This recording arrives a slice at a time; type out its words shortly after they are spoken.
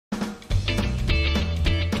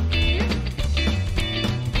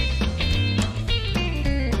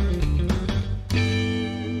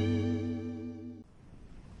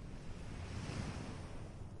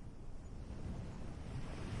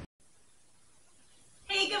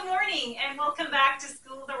welcome back to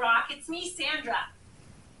School the Rock. It's me, Sandra.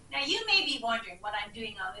 Now you may be wondering what I'm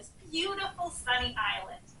doing on this beautiful sunny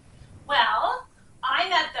island. Well,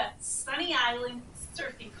 I'm at the Sunny Island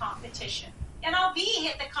surfing competition, and I'll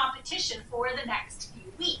be at the competition for the next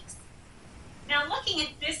few weeks. Now looking at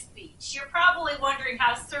this beach, you're probably wondering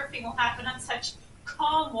how surfing will happen on such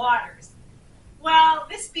calm waters. Well,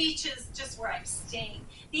 this beach is just where I'm staying.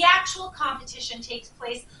 The actual competition takes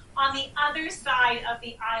place on the other side of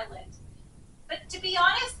the island. But to be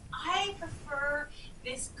honest, I prefer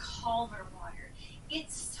this calmer water.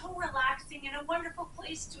 It's so relaxing and a wonderful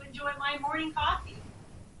place to enjoy my morning coffee.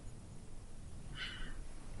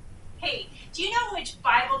 Hey, do you know which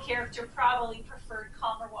Bible character probably preferred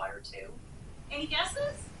calmer water too? Any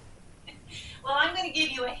guesses? Well, I'm going to give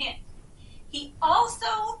you a hint. He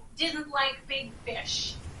also didn't like big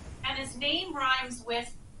fish, and his name rhymes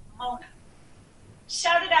with Mona.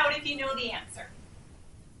 Shout it out if you know the answer.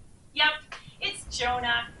 Yep, it's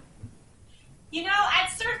Jonah. You know, at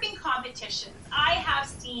surfing competitions, I have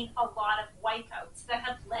seen a lot of wipeouts that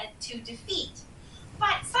have led to defeat.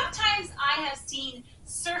 But sometimes I have seen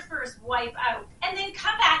surfers wipe out and then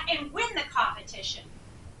come back and win the competition.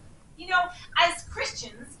 You know, as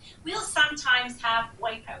Christians, we'll sometimes have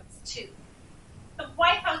wipeouts too. The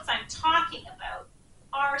wipeouts I'm talking about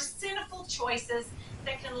are sinful choices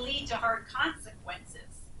that can lead to hard consequences.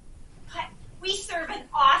 But we serve an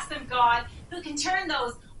awesome God who can turn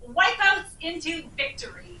those wipeouts into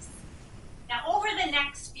victories. Now, over the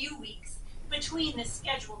next few weeks, between the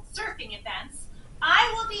scheduled surfing events,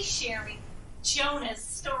 I will be sharing Jonah's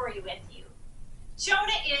story with you.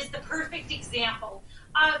 Jonah is the perfect example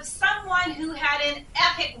of someone who had an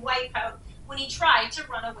epic wipeout when he tried to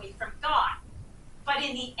run away from God. But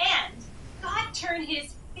in the end, God turned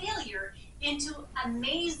his failure into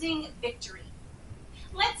amazing victory.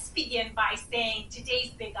 Let's begin by saying today's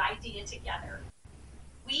big idea together.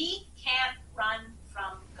 We can't run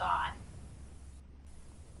from God.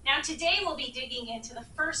 Now today we'll be digging into the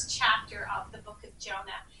first chapter of the book of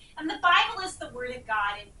Jonah. And the Bible is the Word of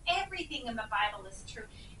God, and everything in the Bible is true.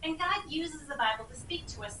 And God uses the Bible to speak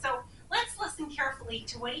to us. So let's listen carefully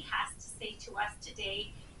to what he has to say to us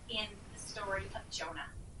today in the story of Jonah.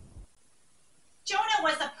 Jonah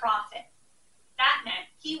was a prophet. That meant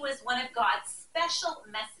he was one of God's special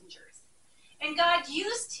messengers. And God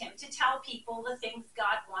used him to tell people the things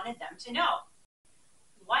God wanted them to know.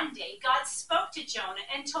 One day, God spoke to Jonah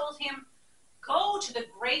and told him, "Go to the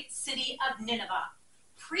great city of Nineveh.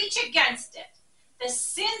 Preach against it. The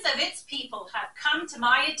sins of its people have come to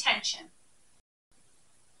my attention."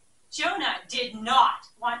 Jonah did not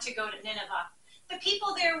want to go to Nineveh. The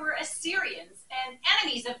people there were Assyrians and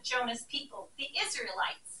enemies of Jonah's people, the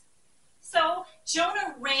Israelites. So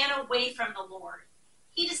Jonah ran away from the Lord.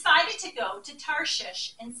 He decided to go to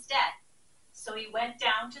Tarshish instead. So he went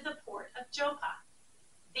down to the port of Joppa.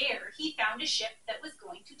 There he found a ship that was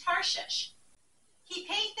going to Tarshish. He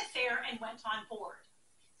paid the fare and went on board.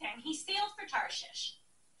 Then he sailed for Tarshish.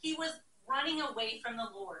 He was running away from the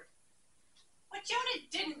Lord. What Jonah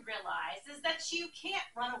didn't realize is that you can't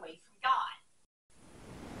run away from God.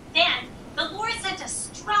 Then the Lord sent a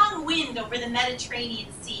strong wind over the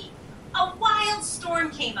Mediterranean Sea. A wild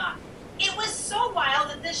storm came up. It was so wild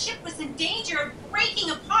that the ship was in danger of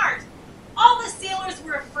breaking apart. All the sailors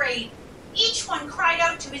were afraid. Each one cried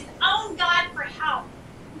out to his own God for help.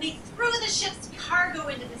 They threw the ship's cargo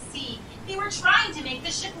into the sea. They were trying to make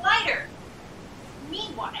the ship lighter.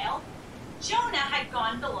 Meanwhile, Jonah had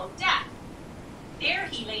gone below deck. There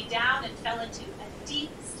he lay down and fell into a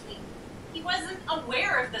deep sleep. He wasn't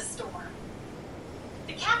aware of the storm.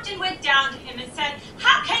 The captain went down to him and said,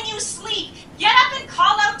 "How can you sleep? Get up and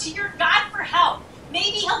call out to your God for help.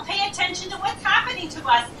 Maybe he'll pay attention to what's happening to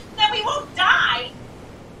us, that we won't die."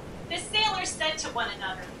 The sailors said to one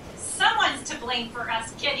another, "Someone's to blame for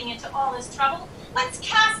us getting into all this trouble. Let's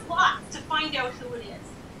cast lots to find out who it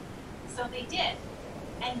is." So they did,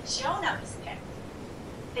 and Jonah was picked.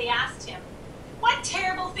 They asked him, "What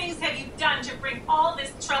terrible things have you done to bring all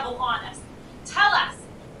this trouble on us? Tell us,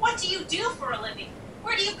 what do you do for a living?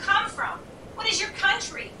 Where do you come from? What is your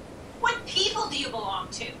country? What people do you belong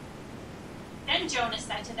to?" Then Jonah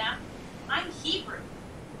said to them, "I'm Hebrew.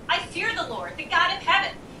 I fear the Lord, the God of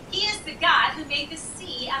heaven. He is the God who made the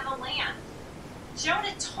sea and the land."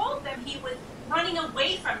 Jonah told them he was running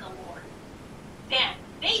away from the Lord. Then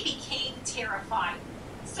they became terrified.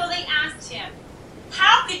 So they asked him,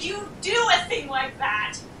 "How could you do a thing like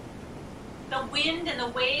that?" The wind and the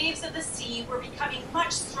waves of the sea were becoming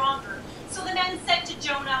much stronger. So the men said to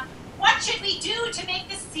Jonah, "What should we do to make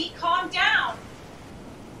the sea calm down?"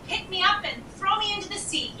 "Pick me up and throw me into the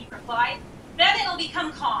sea," he replied. "Then it'll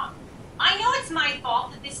become calm. I know it's my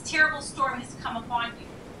fault that this terrible storm has come upon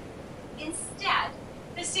you. Instead,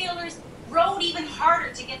 the sailors rowed even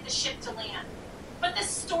harder to get the ship to land. But the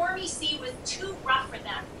stormy sea was too rough for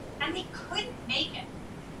them, and they couldn't make it.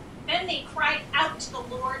 Then they cried out to the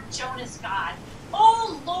Lord, Jonah's God.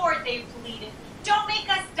 "Oh Lord," they pleaded, "don't make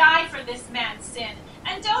us die for this man's sin,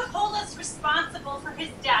 and don't hold us responsible for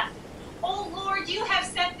his death. Oh Lord, you have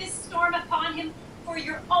sent this storm upon him for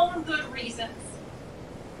your own good reasons."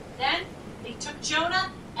 Then they took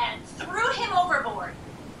Jonah and threw him overboard,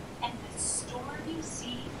 and the stormy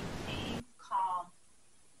sea became calm.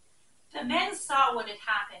 The men saw what had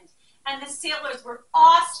happened, and the sailors were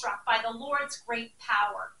awestruck by the Lord's great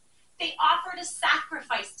power. They offered a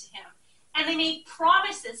sacrifice to him, and they made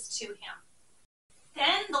promises to him.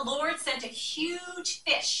 Then the Lord sent a huge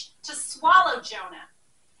fish to swallow Jonah,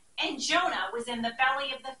 and Jonah was in the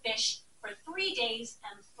belly of the fish for 3 days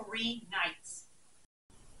and 3 nights.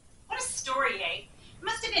 What a story, eh? It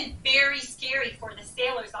must have been very scary for the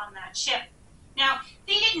sailors on that ship. Now,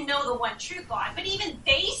 they didn't know the one true God, but even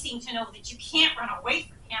they seemed to know that you can't run away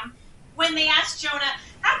from him. When they asked Jonah,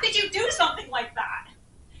 "How could you do something like that?"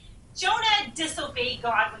 Jonah disobeyed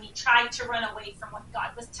God when he tried to run away from what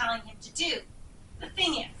God was telling him to do. The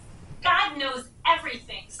thing is, God knows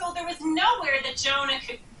everything, so there was nowhere that Jonah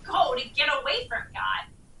could go to get away from God.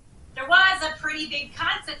 There was a pretty big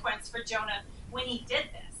consequence for Jonah when he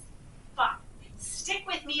did this. But stick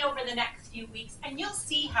with me over the next few weeks, and you'll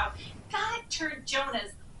see how God turned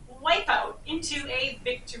Jonah's wipeout into a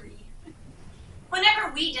victory.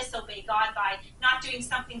 Whenever we disobey God by not doing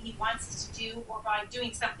something he wants us to do, or by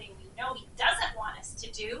doing something we know he doesn't want us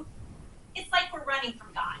to do, it's like we're running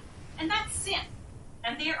from God. And that's sin.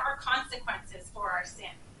 And there are consequences for our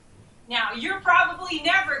sin. Now, you're probably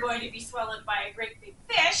never going to be swallowed by a great big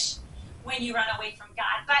fish when you run away from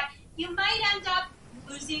God, but you might end up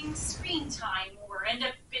losing screen time or end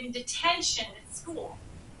up in detention at school.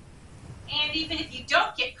 And even if you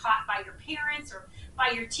don't get caught by your parents or by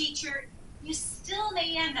your teacher, you still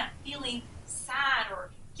may end up feeling sad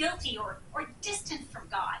or guilty or distant from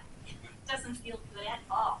God. And that doesn't feel good at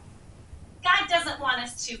all. God doesn't want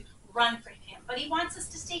us to run from him, but he wants us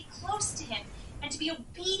to stay close to him and to be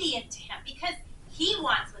obedient to him because he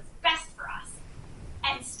wants what's best for us.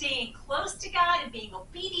 And staying close to God and being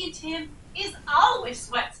obedient to him is always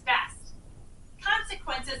what's best.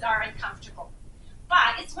 Consequences are uncomfortable,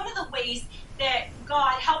 but it's one of the ways that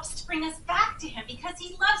God helps to bring us back to him because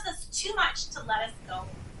he loves us too much to let us go.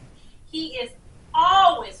 He is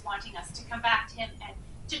always wanting us to come back to him and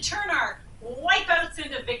to turn our wipeouts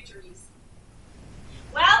into victories.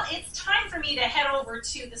 Well, it's time for me to head over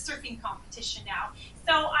to the surfing competition now,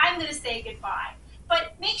 so I'm going to say goodbye.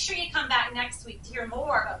 But make sure you come back next week to hear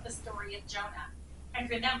more about the story of Jonah. And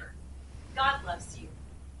remember, God loves you,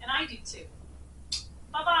 and I do too.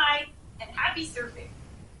 Bye-bye, and happy surfing.